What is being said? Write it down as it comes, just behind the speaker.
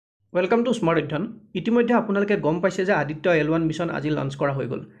Welcome to smartadhyayana. ইতিমধ্যে আপোনালোকে গম পাইছে যে আদিত্য L1 মিশন আজি লঞ্চ কৰা হৈ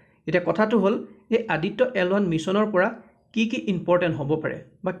গল। এটা কথাটো হল এই আদিত্য L1 মিশনৰ পৰা কি ইম্পৰ্টেন্ট হ'ব পাৰে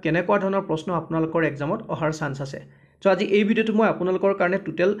বা কেনেকুৱা ধৰণৰ প্ৰশ্ন আপোনালোকৰ এক্সামত অহাৰ চান্স আছে। সো আজি এই ভিডিওটো মই আপোনালোকৰ কাৰণে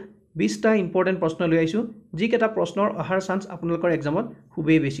টোটাল 20টা ইম্পৰ্টেন্ট প্ৰশ্ন লৈ আইছো যি কেটা প্ৰশ্নৰ অহাৰ চান্স আপোনালোকৰ এক্সামত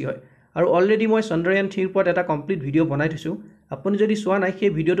খুবেই বেছি হয়। আৰু অলৰেডি মই চন্দ্ৰয়ান 3 ৰ ওপৰত এটা কমপ্লিট ভিডিও বনাই থৈছো। আপুনি যদি চোৱা নাই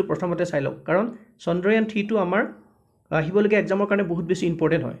সেই ভিডিওটো প্ৰথমতে চাই লওক কাৰণ চন্দ্ৰয়ান 3 টো আমাৰ আহিবলগীয়া এক্সামৰ কাৰণে বহুত বেছি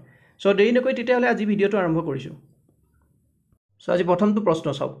ইম্পৰ্টেন্ট হয়। সো দেৰি নকৈ তেতিয়াহলে আজি ভিডিওটো আৰম্ভ কৰিছো। সো আজি প্ৰথমটো প্ৰশ্ন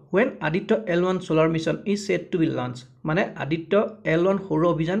চাওক। When Aditya L1 solar mission is set to be launched, মানে আদিত্য L1 সৌৰ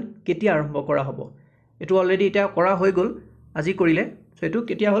অভিযান কেতিয়া আৰম্ভ কৰা হ'ব? এটো অলৰেডি এটা কৰা হৈ গল আজি কৰিলে। সো এটো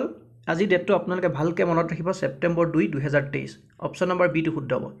কেতিয়া হল? আজি ডেটটো আপোনালোকে ভালকে মনত ৰাখিব সেপ্টেম্বৰ 2 2023। অপচন নম্বৰ বি টো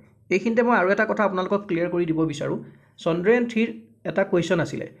শুদ্ধ হ'ব। এইখিনতে মই আৰু এটা কথা আপোনালোকক ক্লিয়াৰ কৰি দিব বিচাৰো। চন্দ্ৰয়ান 3 এটা কোৱেশ্চন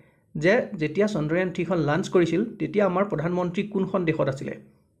আছিল যে যেতিয়া চন্দ্ৰয়ান 3 খন লঞ্চ কৰিছিল তেতিয়া আমাৰ প্ৰধানমন্ত্ৰী কোনখন দেশত আছিল?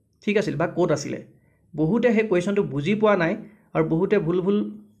 ঠিক আছিল বা কোড আছিল? বহুতে হে কোৱেশ্চনটো বুজি পোৱা নাই আৰু বহুতে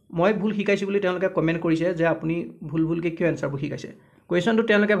মই ভুল শিকাইছো বুলি তেওঁলোকে কমেন্ট কৰিছে যে আপুনি ভুলকে কিয় আনসাৰবোৰ শিকাইছে। কোৱেশ্চনটো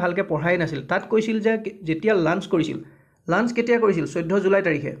তেওঁলোকে ভালকে পঢ়াই নাছিল। তাত কৈছিল যে যেতিয়া লঞ্চ কৰিছিল। লঞ্চ কেতিয়া কৰিছিল? 14 জুলাই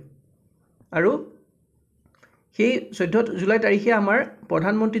তাৰিখে। আৰু সেই 14 জুলাই তাৰিখে আমাৰ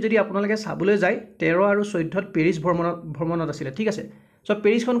প্ৰধানমন্ত্ৰী যদি আপোনালোকে চাবলৈ যায় 13 আৰু 14 পেৰিছ ভ্ৰমণত আছিল। ঠিক আছে। সো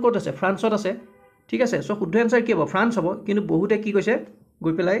পেৰিছখন ক'ত আছে? ফ্ৰান্সত আছে। ঠিক আছে। সো শুদ্ধ আনসাৰ কি হ'ব? ফ্ৰান্স হ'ব। কিন্তু বহুতে কি কৈছে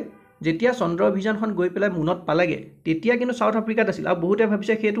গৈ পেলাই যেতিয়া চন্দ্ৰ অভিযানখন গৈ পেলাই মুনত পালেগে তেতিয়া কিন্তু সাউথ আফ্ৰিকাত আছিল আৰু বহুতে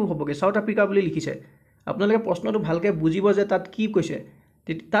ভাবিছে হেতু হ'বগে সাউথ আফ্ৰিকা বুলি লিখিছে। আপোনালোকে প্ৰশ্নটো ভালকে বুজিব যে তাত কি কৈছে।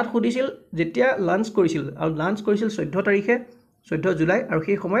 তাত সুধিছিল যেতিয়া লঞ্চ কৰিছিল আৰু লঞ্চ কৰিছিল 14 তাৰিখে 14 জুলাই আৰু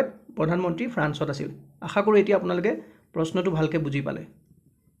সেই সময়ত প্ৰধানমন্ত্ৰী ফ্ৰান্সত আছিল। আশা কৰো এতিয়া আপোনালোকে প্ৰশ্নটো ভালকে বুজি পালে।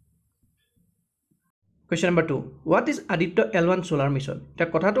 Question number 2. What is Aditya L1 solar mission? এটা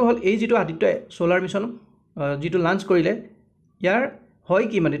কথাটো হল এই যেটো আদিত্য সোলাৰ মিশন যেটো লঞ্চ কৰিলে ইয়াৰ হয়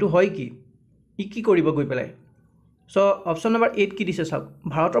কি মানে এটো হয় কি কি কৰিব গৈ পেলাই। সো অপশন নম্বৰ 8 কি দিছে চাওক।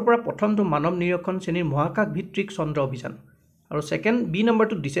 ভাৰতৰ পৰা প্ৰথমটো মানৱ নিৰীক্ষণ শ্ৰেণীৰ মহাকাশ ভিত্তিক চন্দ্ৰ অভিযান। আৰু সেকেন্ড বি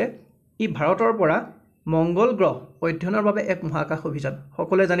নম্বৰটো দিছে ই ভাৰতৰ পৰা মংগল গ্ৰহ অধ্যয়নৰ বাবে এক মহাকাশ অভিযান।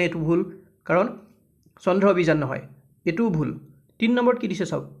 সকলোৱে জানে এটো ভুল কাৰণ চন্দ্ৰ অভিযান নহয়। এটো ভুল। 3 নম্বৰত কি দিছে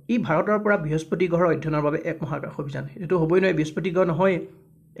চাওক। ই ভাৰতৰ পৰা বৃহস্পতি গ্ৰহৰ অধ্যয়নৰ বাবে এক মহাকাশ অভিযান। এটো হ'বই নহয়, বৃহস্পতি গ্ৰহ নহয়।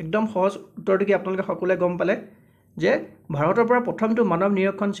 একদম সহজ উত্তৰটো কি আপোনালোকে সকলোৱে গম পালে যে ভাৰতৰ পৰা প্ৰথমটো মানৱ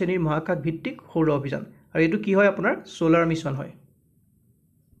নিৰীক্ষণ শ্ৰেণীৰ মহাকাশ ভিত্তিক সৌৰ অভিযান আৰু এটো কি হয় আপোনাৰ সোলাৰ মিশন হয়।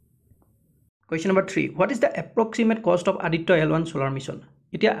 Question number 3. What is the approximate cost of Aditya L1 solar mission?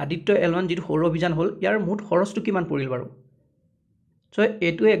 এতিয়া আদিত্য L1 যেটো সৌৰ অভিযান হল ইয়াৰ মুঠ খৰচটো কিমান পৰিল বাৰু? সো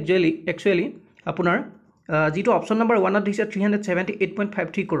এটো একচুয়ালি আপোনাৰ যেটো অপশন নম্বৰ 1 ত দিছে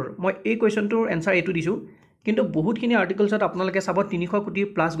 378.53 crore। মই এই কোৱেশ্চনটোৰ আনসাৰ এটো দিছো কিন্তু বহুতখিনি আৰ্টিকলছত আপোনালোকে চাব 300 কোটি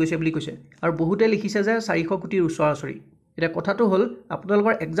প্লাস গৈছে বুলি কৈছে আৰু বহুতে লিখিছে যে 400 কোটিৰ ওচৰা-ওচৰি। এটা কথাটো হল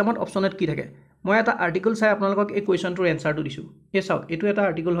আপোনালোকৰ এক্সামত অপশনত কি থাকে। মই এটা আৰ্টিকল চাই আপোনালোকক এই কোৱেশ্চনটোৰ আনসাৰটো দিছো। এই চাওক এটো এটা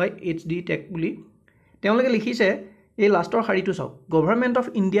আৰ্টিকল হয় HD Tech বুলি। তেওঁলোকে লিখিছে এই লাষ্টৰ শাৰীটো চাওক। Government of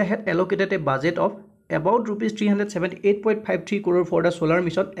India had allocated a budget of about rupees 378.53 crore for the solar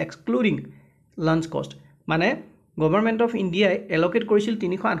mission excluding launch cost। মানে গভৰ্নমেন্ট অফ ইন্ডিয়াই এলোকেট কৰিছিল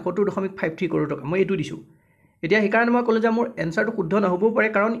 378.53 crore টকা। মই এটো দিছো। এতিয়া এই কাৰণে মই কলো যে মোৰ আনসাৰটো শুদ্ধ নহবও পাৰে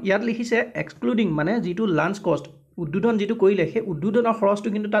কাৰণ ইয়াত লিখিছে এক্সক্লুডিং মানে যেটো লঞ্চ কষ্ট উদ্বোধন যেটো কৰিলে সেই উদ্বোধনৰ খৰচটো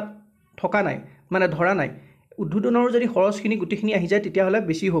কিন্তু তাত থকা নাই মানে ধৰা নাই। উদ্বোধনৰ যদি খৰচখিনি গুটিখিনি আহি যায় তেতিয়া হলে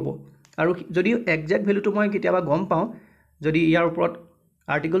বেছি হ'ব। আৰু যদি এক্সাক্ট ভ্যালুটো মই কেতিয়াবা গম পাওঁ যদি ইয়াৰ ওপৰত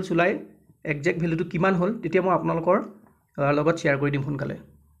আৰ্টিকল চলাই এক্সাক্ট ভ্যালুটো কিমান হল তেতিয়া মই আপোনালোকৰ লগত শেয়াৰ কৰি দিম সোনকালে।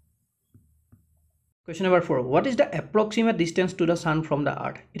 Question number 4. What is the approximate distance to the sun from the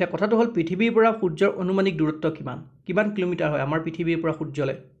earth? এটা কথাটো হল পৃথিৱীৰ পৰা সূৰ্যৰ অনুমানিক দূৰত্ব কিমান কিলোমিটাৰ হয় আমাৰ পৃথিৱীৰ পৰা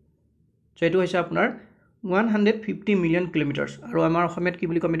সূৰ্যলৈ। সো এটো হৈছে আপোনাৰ 150 মিলিয়ন কিলোমিটাৰছ আৰু আমাৰ অসমত কি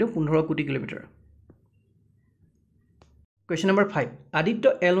বুলি কম এটো 15 কোটি kilometre. Question number 5.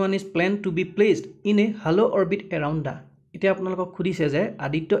 Aditya L1 is planned to be placed in a hollow orbit around the। এতিয়া আপোনালোকক খুদিছে যে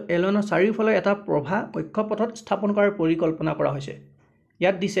আদিত্য L1 ৰ চাৰিওফালে এটা প্ৰভা কক্ষপথত স্থাপন কৰাৰ পৰিকল্পনা কৰা হৈছে।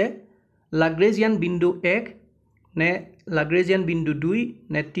 ইয়াত দিছে लाग्रेजिয়ান বিন্দু 1 নে लाग्रेजिয়ান বিন্দু 2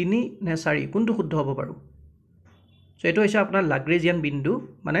 নে 3 নে 4 কোনটো শুদ্ধ হ'ব বাৰু? সো এটো হৈছে আপোনাৰ लाग्रेजिয়ান বিন্দু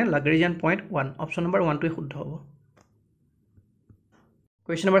মানে लाग्रेजिয়ান পইণ্ট 1। অপচন নম্বৰ 1 টো শুদ্ধ হ'ব।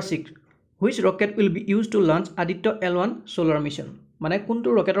 Question number 6. Which rocket will be used to launch Aditya L1 solar mission? মানে কোনটো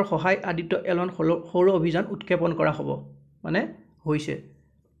ৰকেটৰ সহায় আদিত্য L1 সৌৰ অভিযান উৎক্ষেপণ কৰা হ'ব মানে হৈছে।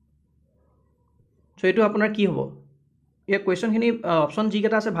 সো এটো আপোনাৰ কি হ'ব? এই কোৱেশ্চনখিনি অপশন জি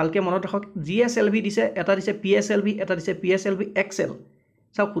কেটা আছে ভালকে মনত ৰাখক। GSLV দিছে, এটা দিছে PSLV, এটা দিছে PSLV XL।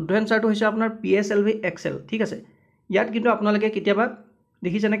 সব শুদ্ধ আনসাৰটো হৈছে আপোনাৰ PSLV XL। ঠিক আছে। ইয়াত কিন্তু আপোনালোকে কেতিয়াবা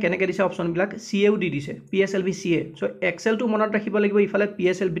দেখিছেনে কেনেকৈ দিছে অপশ্যনবিলাক CAও দি দিছে PSLV CA চ' এক্সেলটো মনত ৰাখিব লাগিব ইফালে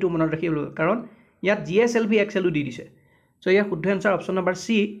PSLVটো মনত ৰাখিব লাগিব কাৰণ ইয়াত GSLV এক্সেলো দি দিছে চ' ইয়াৰ শুদ্ধ এনচাৰ অপশ্যন নম্বৰ C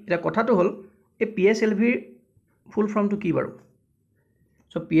এতিয়া কথাটো হ'ল এই PSLVৰ ফুল ফৰ্মটো কি বাৰু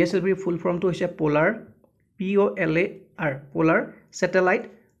চ' PSLVৰ ফুল ফৰ্মটো হৈছে polar POLAR polar satellite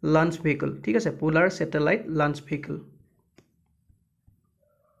launch vehicle ঠিক আছে polar satellite launch vehicle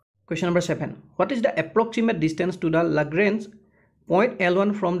Question number 7 What is the approximate distance to the Lagrange point L1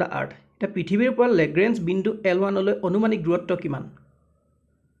 from the earth এটা পৃথিৱীৰ পৰা Lagrange বিন্দু L1 লৈ অনুমানিক দূৰত্ব কিমান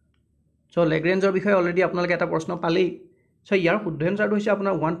সো Lagrangeৰ বিষয়ে অলৰেডি আপোনালোকে এটা প্ৰশ্ন পালেই সো ইয়াৰ শুদ্ধ এনসাৰটো হৈছে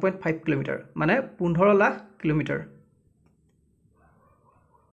আপোনাৰ 1.5 কিলোমিটাৰ মানে 15 lakh kilometre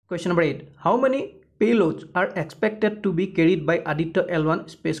Question number 8 How many payloads are expected to be carried by Aditya L1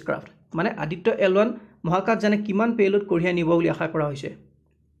 spacecraft মানে Aditya L1 মহাকাশযানে কিমান পেলোড কঢ়িয়াই নিব বুলি আশা কৰা হৈছে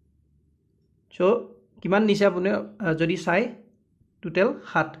সো কিমান নিছে আপুনি যদি চাই টোটাল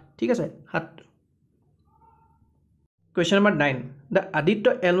 7 ঠিক আছে 7 Question number 9 The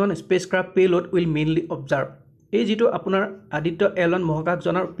Aditya L1 spacecraft payload will mainly observe এই যেটো আপোনাৰ Aditya L1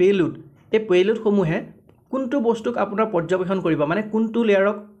 মহাকাশযানৰ পেলোড এই পেলোড সমূহে কোনটো বস্তুক আপোনাৰ পৰ্যবেক্ষণ কৰিব মানে কোনটো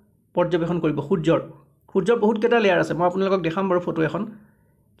লেয়াৰক পৰ্যবেক্ষণ কৰিব সূৰ্যৰ বহুত কেটা লেয়াৰ আছে মই আপোনালোকক দেখাম বাৰু ফটো এখন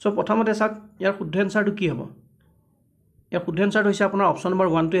সো প্ৰথমতে চাওক ইয়াৰ শুদ্ধ এনসাৰটো কি হ'ব ইয়াৰ শুদ্ধ এনসাৰটো হৈছে আপোনাৰ অপচন নম্বৰ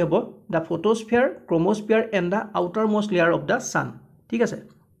 1 টো হ'ব দা ফটোস্ফিয়াৰ ক্ৰোমোস্ফিয়াৰ and the outer most layer of the সান ঠিক আছে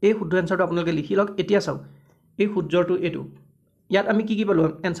এই শুদ্ধ এনসাৰটো আপোনালোকে লিখি লওক এতিয়া চাওক এই সূৰ্যৰটো এটো ইয়াত আমি কি পালো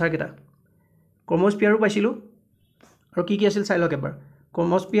এনসাৰ কেটা ক্ৰোমোস্ফিয়াৰো পাইছিলো আৰু কি আছিল চাই লওক এবাৰ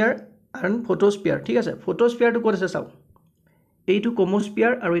ক্ৰোমোস্ফিয়াৰ এণ্ড ফটোস্ফিয়াৰ ঠিক আছে ফটোস্ফিয়াৰটো ক'ত আছে চাওক এইটো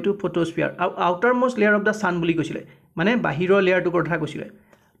ক্ৰোমোস্ফিয়াৰ আৰু এইটো ফটোস্ফিয়াৰ আৰু outer most layer of the সান বুলি কৈছিলে মানে বাহিৰৰ লেয়াৰটো কথা কৈছিলে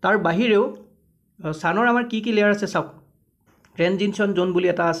তাৰ বাহিৰেও সানৰ আমাৰ কি লেয়াৰ আছে চাওক ট্ৰেনজিশন জোন বুলি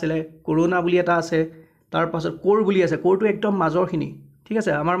এটা আছিল কৰোনা বুলি এটা আছে তাৰ পাছত কোৰ বুলি আছে কোৰটো একদম মাজৰখিনি ঠিক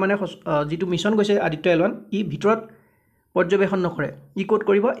আছে আমাৰ মানে যেটো মিশন গৈছে আদিত্য L1 ই ভিতৰত পৰ্যবেক্ষণ নকৰে ই কোড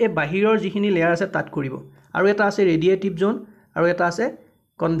কৰিব এই বাহিৰৰ যিখিনি লেয়াৰ আছে তাত কৰিব আৰু এটা আছে ৰেডিয়েটিভ জোন আৰু এটা আছে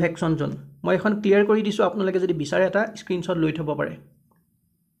কনভেকশন জোন মই এখন ক্লিয়াৰ কৰি দিছো আপোনালোকে যদি বিচাৰে এটা স্ক্ৰিনশ্বট লৈ থব পাৰে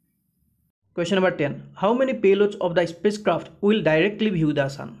Question number 10 How many payloads of the spacecraft will directly view the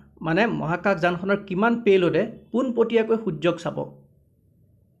sun মানে মহাকাশযানখনৰ কিমান পেলোডে পোনপটীয়াকৈ সূৰ্যক চাব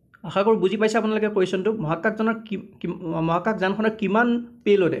আশা কৰো বুজি পাইছে আপোনালোকে কোৱেশ্চনটো মহাকাশযানখনৰ কিমান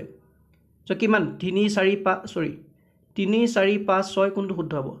পেলোডে সো কিমান 3 4 5 সৰি 3 4 5 6 কোনটো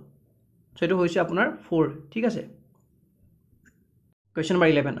শুদ্ধ হ'ব সো এটো হৈছে আপোনাৰ 4 ঠিক আছে Question number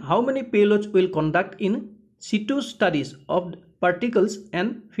 11 How many payloads will conduct in situ studies of particles and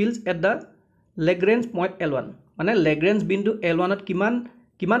fields at the Lagrange point L1 মানে Lagrange বিন্দু L1 ত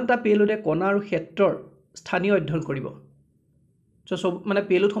কিমানটা পেলোডে কণা আৰু ক্ষেত্ৰৰ স্থানীয় অধ্যয়ন কৰিব সো মানে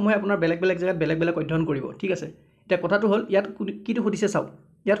পেলোড সমূহে আপোনাৰ বেলেগ জায়গাত বেলেগ অধ্যয়ন কৰিব ঠিক আছে এটা কথাটো হ'ল ইয়াত কিটো সুধিছে চাও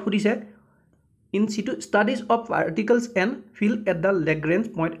ইয়াত সুধিছে in situ studies of particles and field at the Lagrange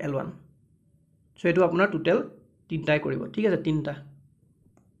point L1 so এটো আপোনাৰ টোটাল তিনটাই কৰিব ঠিক আছে তিনটা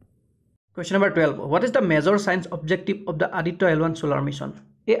Question number 12 What is the major science objective of the Aditya L1 solar mission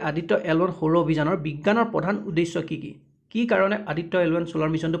এই Aditya L1 সৌৰ অভিযানৰ বিজ্ঞানৰ প্ৰধান উদ্দেশ্য কি কাৰণে Aditya L1 solar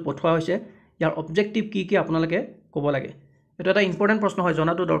missionটো পঠোৱা হৈছে ইয়াৰ অবজেক্টিভ কি আপোনালোকে ক'ব লাগে এটা এটা ইম্পৰ্টেন্ট প্ৰশ্ন হয়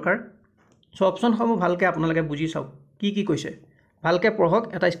জনাটো দৰকাৰ সো অপচন সমূহ ভালকে আপোনালোকে বুজি চাওক কি কৈছে ভালকে পঢ়ক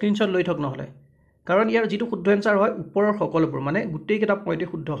এটা স্ক্ৰিনশ্বট লৈ থক নহলে কাৰণ ইয়াৰ যেটো শুদ্ধ এনসাৰ হয় ওপৰৰ সকলোবোৰ মানে গুটেই কেটা পইণ্টে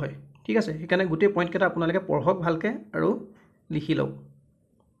শুদ্ধ হয় ঠিক আছে সেইকাৰণে গুটেই পইণ্ট কেটা আপোনালোকে পঢ়ক ভালকে আৰু লিখি লওক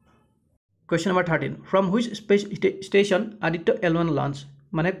Question number 13 From which space station Aditya L1 launch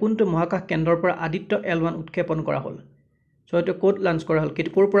মানে কোনটো মহাকাশ কেন্দ্ৰৰ পৰা Aditya L1 উৎক্ষেপণ কৰা হ'ল সো এটো কোড লঞ্চ কৰা হ'ল কিটো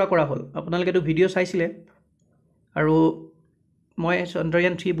পৰা কৰা হ'ল আপোনালোকে তো ভিডিও চাইছিলে আৰু মই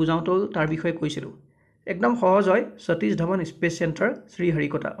চন্দ্ৰয়ান 3 বুজাওঁতো তাৰ বিষয়ে কৈছিলো একদম সহজ হয় Satish Dhawan space centre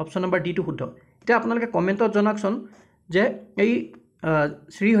Sriharikota option number D টো শুদ্ধ এটা আপোনালোকে কমেন্টত জনাকচোন যে এই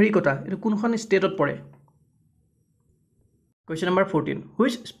শ্ৰীহৰিকোটা এটো কোনখন ষ্টেটত পৰে Question number 14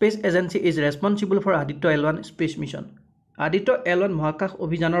 Which space agency is responsible for Aditya L1 space mission Aditya L1 মহাকাশ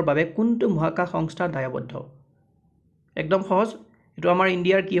অভিযানৰ বাবে কোনটো মহাকাশ সংস্থা দায়বদ্ধ একদম সহজ এটো আমাৰ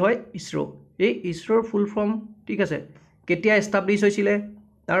ইন্ডিয়াৰ কি হয় ইসৰো এই ইসৰোৰ ফুল ফৰ্ম ঠিক আছে কেতিয়া এস্টাবলিশ হৈছিলে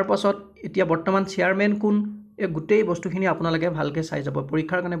তাৰ পাছত এতিয়া বৰ্তমান চেয়াৰম্যান কোন এই গুটেই বস্তুখিনি আপোনালোকে ভালকে চাই যাব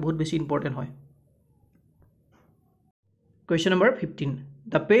পৰীক্ষাৰ কাৰণে বহুত বেছি ইম্পৰ্টেন্ট হয় Question number 15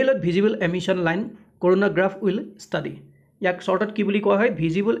 The payload visible emission line coronagraph will study ইয়াক শৰ্টত কি বুলি কোৱা হয়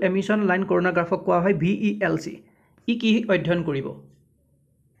ভিজিবল এমিশন লাইন কৰোনাগ্ৰাফক কোৱা হয় VELC ই কি অধ্যয়ন কৰিব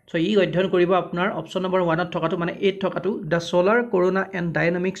সো ই অধ্যয়ন কৰিব আপোনাৰ অপচন নম্বৰ 1 ত থকাটো মানে 8 থকাটো দা solar corona and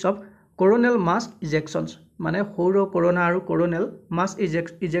dynamics of কোৰোনেল মাছ ইজেকশনছ মানে সৌৰ কৰোনা আৰু কোৰোনেল মাছ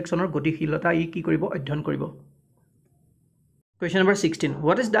ইজেকশনৰ গতিশীলতা ই কি কৰিব অধ্যয়ন কৰিব Question number 16.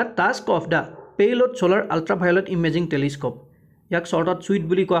 What is the task of the Payload Solar Ultraviolet Imaging Telescope? ইয়াক শৰ্টত সুইট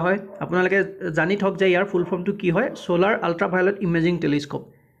বুলি কোৱা হয় আপোনালোকে জানি থক যে ইয়াৰ ফুল ফৰ্মটো কি হয় solar ultraviolet imaging telescope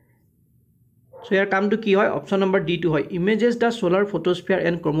so ইয়াৰ কামটো কি হয় অপচন নম্বৰ ডি টু হয় images the solar ফটোস্ফিয়াৰ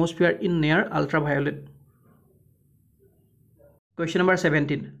and ক্ৰোমোস্ফিয়াৰ in নিয়াৰ ultraviolet Question number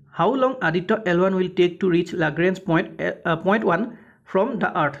 17. How long Aditya L1 will take to reach Lagrange point 1 from the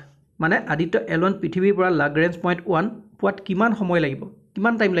earth? মানে Aditya L1 পৃথিৱীৰ পৰা Lagrange point 1 পোৱাত কিমান সময় লাগিব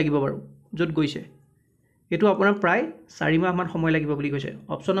কিমান টাইম লাগিব বাৰু যত গৈছে এটো আপোনাৰ প্ৰায় 4 মাহ মান সময় লাগিব বুলি কৈছে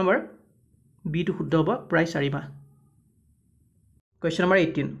অপচন নম্বৰ বি টু শুদ্ধ হ'ব প্ৰায় 4 মাহ Question number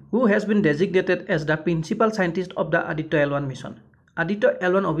 18. Who has been designated as the principal scientist of the Aditya L1 mission? Aditya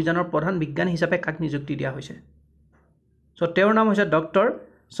L1 অভিযানৰ প্ৰধান বিজ্ঞানী হিচাপে কাক নিযুক্তি দিয়া হৈছে So, তেওঁৰ নাম হৈছে ডক্টৰ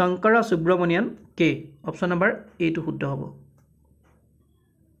শংকৰা সুব্ৰমণিয়ান কে অপচন নম্বৰ এ টু শুদ্ধ হ'ব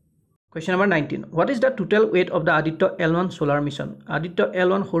Question number 19. What is the total weight of the Aditya L1 solar mission? Aditya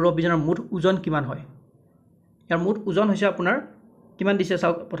L1 সৌৰ অভিযানৰ মুঠ ওজন কিমান হয় ইয়াৰ মুঠ ওজন হৈছে আপোনাৰ কিমান দিছে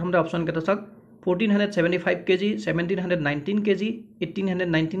চাওক প্ৰথমতে অপচন কেটা চাওক 1475 kg 1719 kg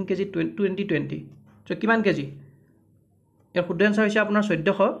 1819 kg 2020 so কিমান কেজি ইয়াৰ শুদ্ধ আনসাৰ হৈছে আপোনাৰ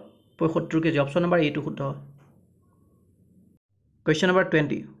 1475 kg অপচন নম্বৰ এ টু শুদ্ধ Question number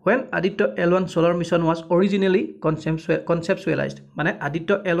 20. When Aditya L1 solar mission was originally conceptualized, মানে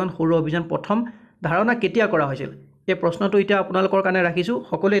Aditya L1 সৌৰ অভিযান প্ৰথম ধাৰণা কেতিয়া কৰা হৈছিল এই প্ৰশ্নটো এটা আপোনালোকৰ কাৰণে ৰাখিছো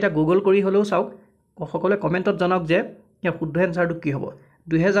সকলোৱে এটা গুগল কৰি হলেও চাওক সকলোৱে কমেন্টত জনাওক যে ইয়াৰ শুদ্ধ আনসাৰটো কি হ'ব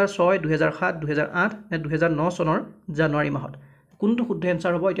 2006 2007 2008 নে 2009 চনৰ জানুৱাৰী মাহত কোনটো শুদ্ধ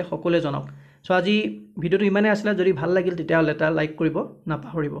আনসাৰ হ'ব এটা সকলোৱে জনাওক সো আজি ভিডিওটো ইমানে আছিল যদি ভাল লাগিল তেতিয়া এটা লাইক কৰিব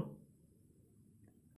নাপাহৰিব